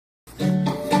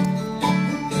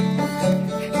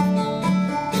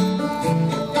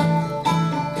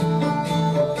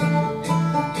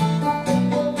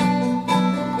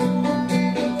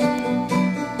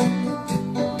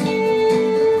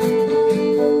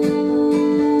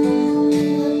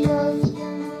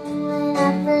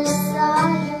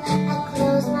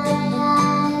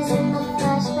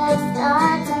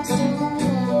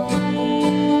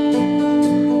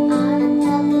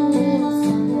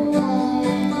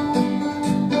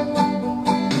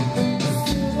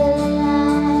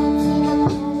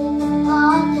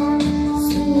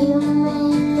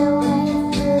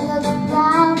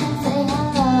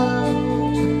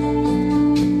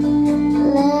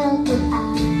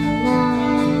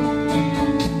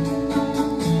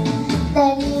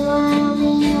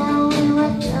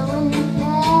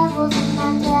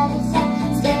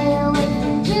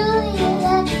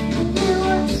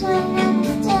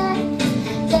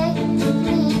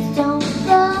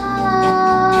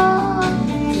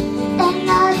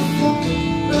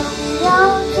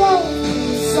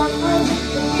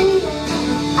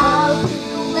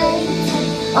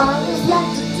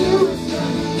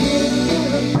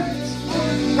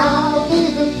I'll be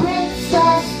the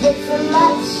princess, it's a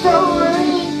love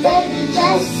story, baby,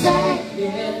 just say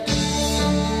yes.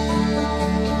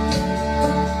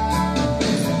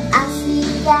 I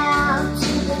sneak out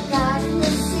to the garden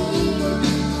to see.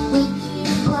 We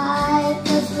keep quiet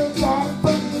cause we're dead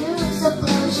for you, so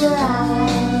close your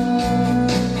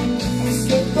eyes and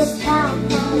stick this town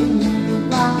for you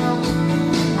while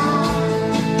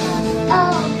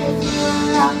oh, cause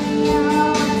you're up here.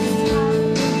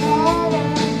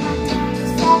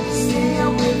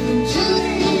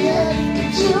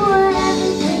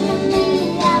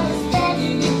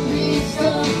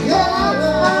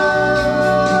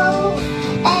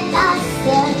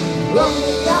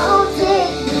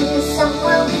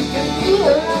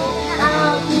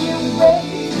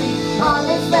 All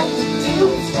that's left to do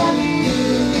is step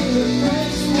through the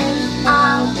first name.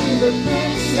 I'll be the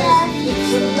princess,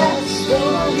 it's a love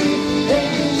story.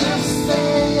 Baby, just say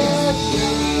yes,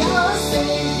 you're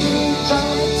saying,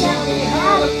 trying to tell me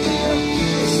how to feel.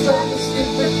 This love is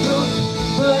different,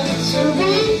 but it's a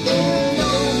real.